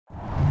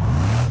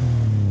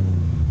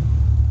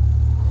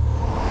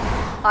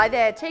Hi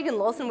there, Tegan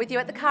Lawson with you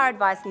at the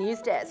CarAdvice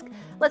News Desk.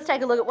 Let's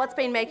take a look at what's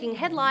been making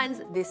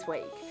headlines this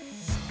week.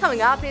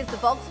 Coming up is the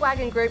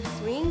Volkswagen Group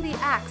swinging the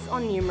axe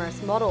on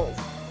numerous models.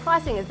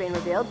 Pricing has been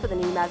revealed for the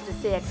new Mazda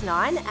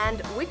CX-9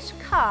 and which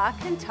car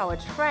can tow a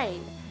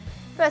train.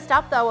 First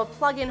up though, a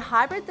plug-in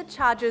hybrid that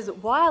charges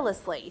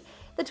wirelessly.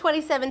 The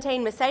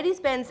 2017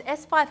 Mercedes-Benz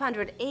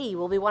S500e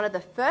will be one of the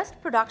first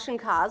production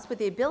cars with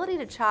the ability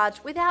to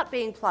charge without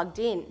being plugged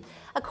in.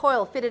 A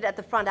coil fitted at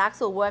the front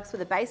axle works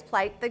with a base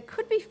plate that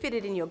could be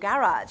fitted in your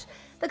garage.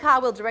 The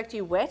car will direct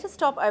you where to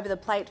stop over the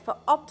plate for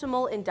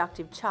optimal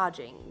inductive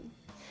charging.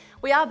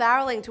 We are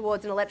barrelling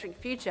towards an electric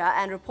future,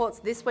 and reports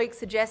this week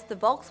suggest the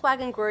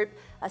Volkswagen Group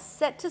are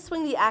set to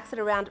swing the axe at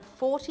around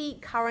 40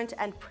 current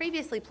and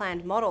previously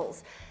planned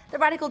models. The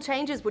radical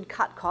changes would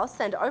cut costs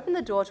and open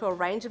the door to a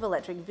range of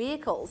electric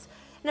vehicles.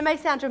 And it may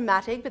sound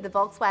dramatic, but the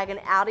Volkswagen,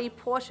 Audi,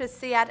 Porsche,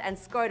 Seat and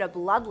Skoda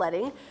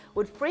bloodletting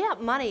would free up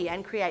money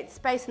and create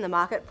space in the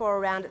market for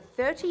around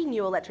 30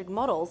 new electric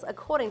models,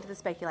 according to the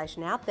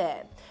speculation out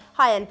there.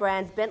 High-end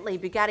brands Bentley,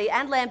 Bugatti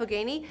and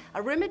Lamborghini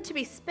are rumoured to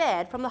be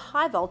spared from the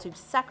high-voltage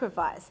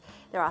sacrifice.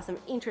 There are some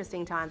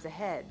interesting times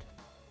ahead.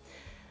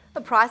 The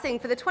pricing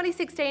for the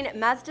 2016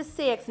 Mazda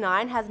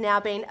CX-9 has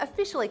now been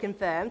officially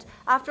confirmed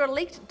after a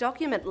leaked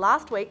document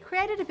last week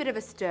created a bit of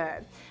a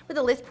stir. With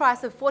a list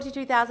price of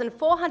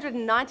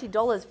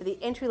 $42,490 for the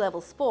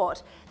entry-level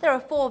Sport, there are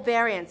 4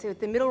 variants, with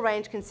the middle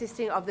range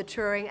consisting of the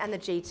Touring and the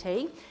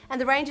GT, and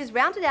the range is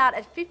rounded out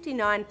at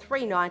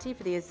 $59,390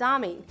 for the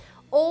Azami.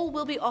 All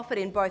will be offered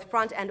in both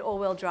front and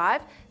all-wheel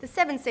drive. The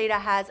 7-seater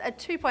has a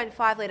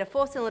 2.5-litre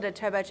 4-cylinder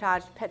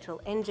turbocharged petrol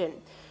engine.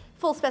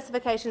 Full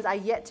specifications are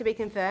yet to be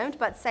confirmed,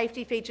 but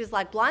safety features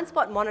like blind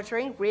spot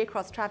monitoring, rear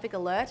cross traffic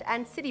alert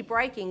and city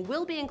braking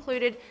will be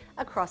included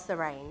across the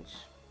range.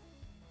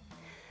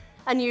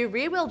 A new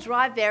rear-wheel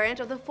drive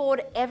variant of the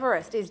Ford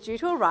Everest is due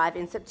to arrive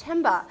in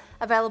September,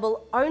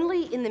 available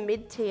only in the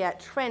mid-tier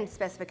Trend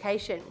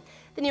specification.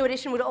 The new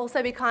edition would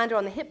also be kinder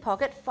on the hip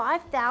pocket,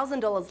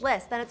 $5,000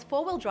 less than its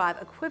 4-wheel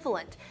drive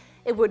equivalent.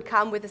 It would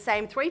come with the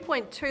same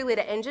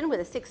 3.2-litre engine with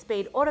a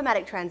 6-speed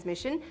automatic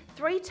transmission,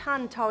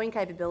 3-tonne towing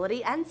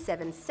capability and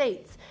 7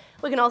 seats.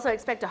 We can also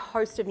expect a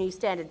host of new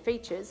standard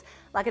features,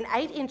 like an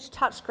 8-inch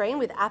touchscreen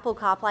with Apple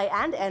CarPlay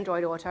and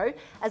Android Auto,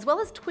 as well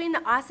as twin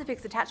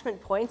ISOFIX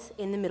attachment points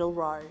in the middle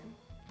row.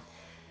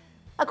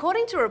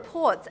 According to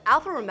reports,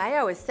 Alfa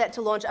Romeo is set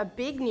to launch a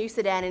big new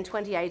sedan in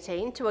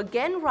 2018 to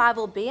again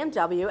rival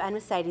BMW and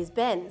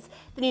Mercedes-Benz.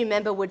 The new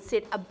member would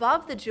sit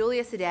above the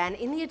Giulia sedan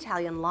in the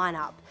Italian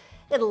lineup.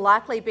 It'll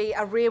likely be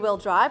a rear-wheel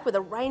drive with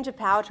a range of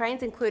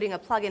powertrains, including a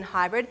plug-in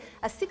hybrid,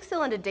 a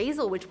 6-cylinder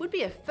diesel, which would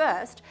be a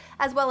first,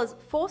 as well as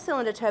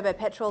 4-cylinder turbo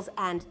petrols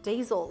and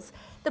diesels.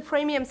 The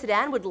premium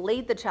sedan would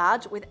lead the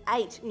charge with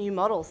 8 new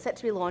models set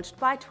to be launched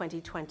by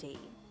 2020.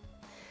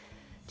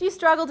 Do you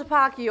struggle to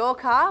park your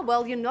car?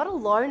 Well, you're not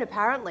alone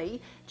apparently.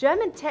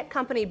 German tech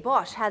company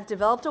Bosch has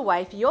developed a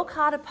way for your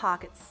car to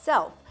park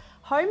itself.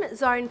 Home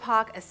Zone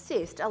Park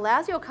Assist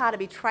allows your car to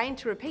be trained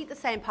to repeat the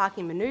same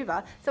parking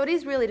manoeuvre, so it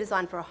is really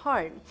designed for a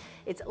home.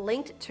 It's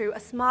linked to a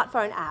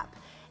smartphone app.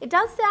 It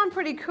does sound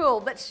pretty cool,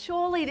 but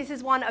surely this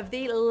is one of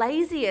the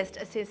laziest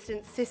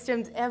assistance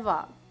systems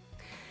ever.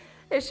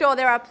 Sure,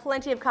 there are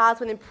plenty of cars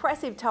with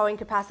impressive towing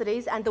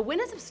capacities, and the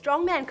winners of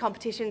strongman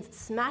competitions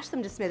smash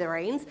them to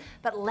smithereens,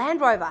 but Land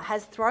Rover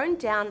has thrown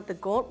down the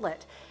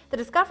gauntlet. The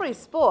Discovery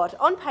Sport,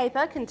 on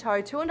paper, can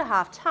tow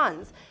 2.5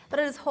 tonnes, but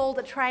it has hauled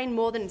a train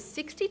more than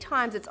 60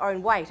 times its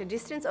own weight, a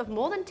distance of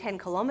more than 10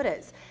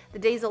 kilometres. The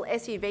diesel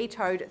SUV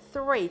towed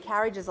 3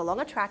 carriages along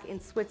a track in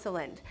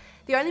Switzerland.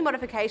 The only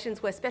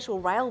modifications were special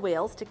rail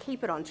wheels to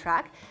keep it on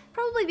track,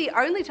 probably the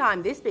only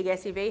time this big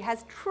SUV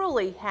has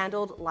truly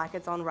handled like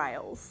it's on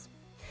rails.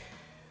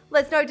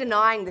 There's no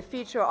denying the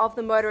future of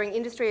the motoring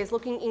industry is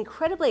looking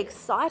incredibly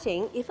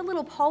exciting, if a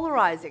little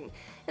polarising.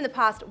 In the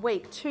past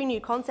week, 2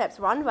 new concepts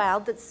were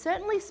unveiled that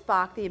certainly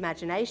sparked the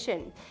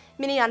imagination.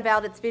 Mini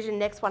unveiled its Vision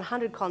Next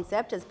 100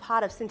 concept as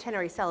part of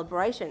centenary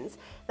celebrations.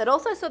 That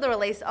also saw the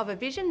release of a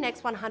Vision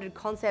Next 100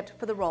 concept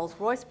for the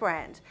Rolls-Royce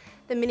brand.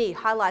 The Mini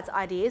highlights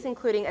ideas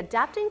including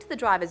adapting to the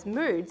driver's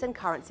moods and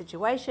current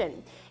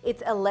situation.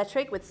 It's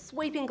electric with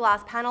sweeping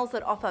glass panels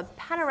that offer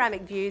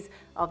panoramic views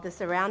of the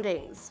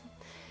surroundings.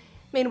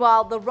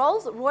 Meanwhile, the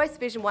Rolls-Royce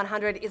Vision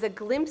 100 is a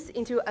glimpse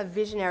into a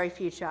visionary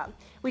future.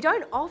 We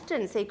don't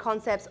often see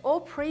concepts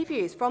or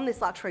previews from this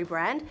luxury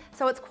brand,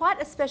 so it's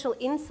quite a special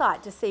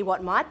insight to see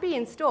what might be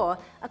in store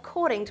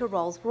according to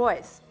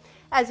Rolls-Royce.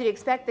 As you'd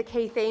expect, the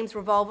key themes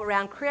revolve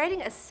around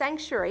creating a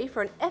sanctuary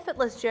for an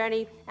effortless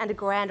journey and a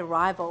grand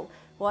arrival.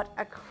 What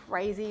a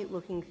crazy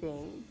looking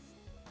thing.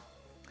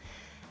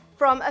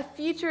 From a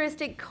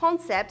futuristic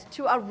concept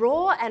to a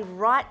raw and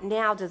right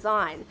now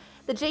design,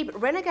 The Jeep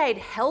Renegade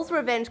Hell's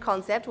Revenge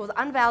concept was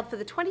unveiled for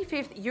the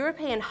 25th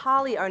European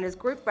Harley Owners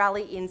Group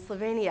rally in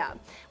Slovenia.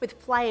 With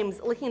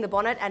flames licking the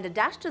bonnet and a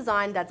dash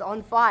design that's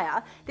on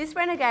fire, this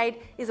Renegade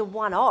is a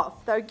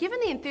one-off. Though given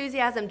the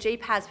enthusiasm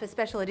Jeep has for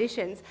special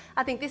editions,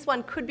 I think this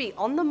one could be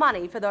on the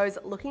money for those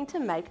looking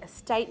to make a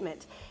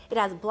statement. It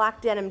has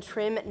black denim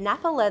trim,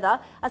 Napa leather,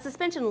 a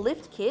suspension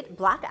lift kit,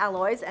 black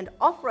alloys and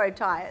off-road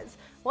tyres.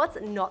 What's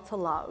not to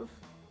love?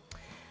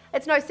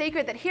 It's no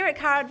secret that here at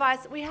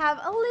CarAdvice we have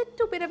a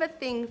little bit of a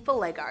thing for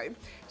Lego.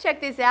 Check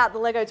this out, the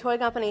Lego toy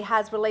company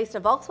has released a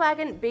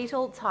Volkswagen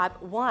Beetle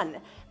Type 1.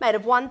 Made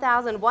of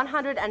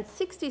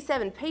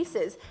 1,167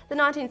 pieces, the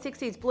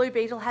 1960s Blue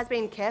Beetle has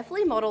been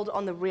carefully modelled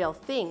on the real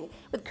thing,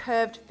 with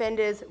curved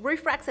fenders,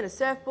 roof racks and a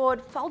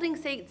surfboard, folding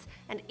seats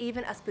and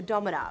even a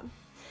speedometer.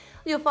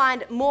 You'll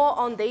find more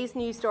on these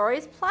news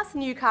stories, plus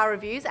new car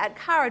reviews at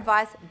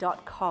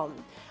CarAdvice.com.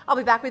 I'll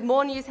be back with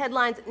more news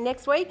headlines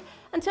next week.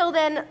 Until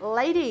then,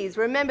 ladies,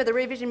 remember the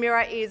rear vision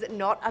mirror is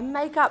not a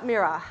makeup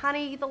mirror.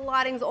 Honey, the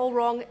lighting's all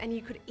wrong and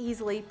you could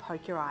easily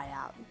poke your eye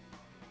out.